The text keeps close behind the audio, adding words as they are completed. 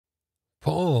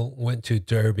Paul went to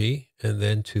Derbe and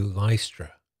then to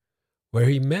Lystra, where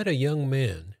he met a young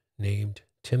man named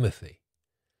Timothy.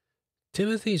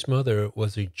 Timothy's mother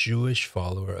was a Jewish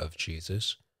follower of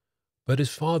Jesus, but his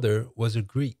father was a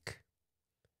Greek.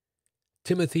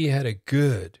 Timothy had a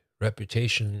good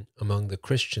reputation among the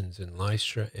Christians in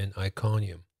Lystra and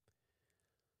Iconium.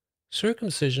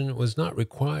 Circumcision was not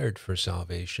required for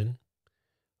salvation,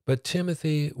 but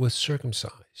Timothy was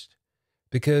circumcised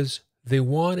because they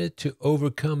wanted to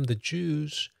overcome the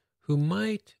Jews who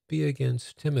might be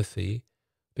against Timothy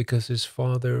because his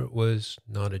father was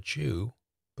not a Jew,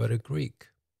 but a Greek.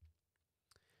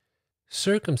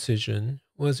 Circumcision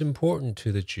was important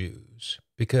to the Jews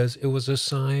because it was a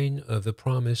sign of the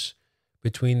promise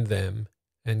between them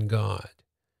and God,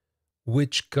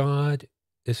 which God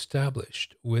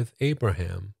established with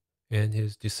Abraham and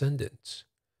his descendants.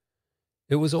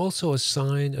 It was also a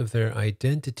sign of their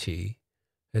identity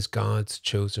as God's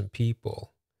chosen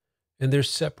people and their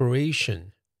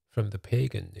separation from the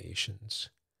pagan nations.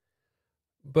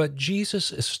 But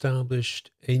Jesus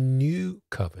established a new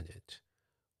covenant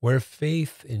where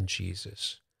faith in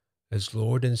Jesus as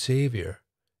Lord and Savior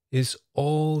is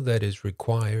all that is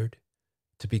required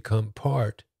to become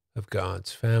part of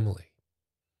God's family.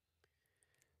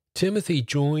 Timothy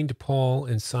joined Paul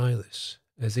and Silas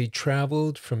as they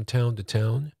traveled from town to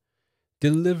town,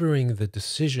 delivering the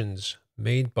decisions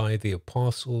made by the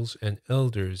apostles and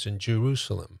elders in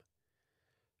Jerusalem.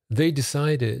 They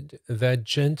decided that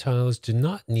Gentiles did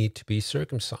not need to be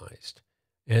circumcised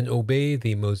and obey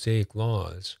the Mosaic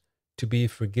laws to be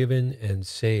forgiven and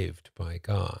saved by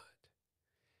God.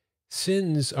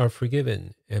 Sins are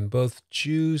forgiven, and both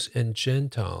Jews and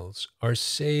Gentiles are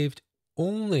saved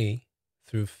only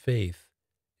through faith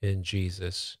in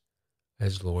Jesus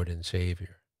as Lord and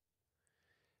Savior.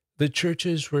 The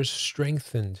churches were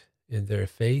strengthened in their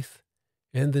faith,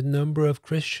 and the number of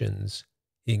Christians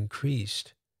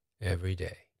increased every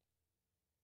day.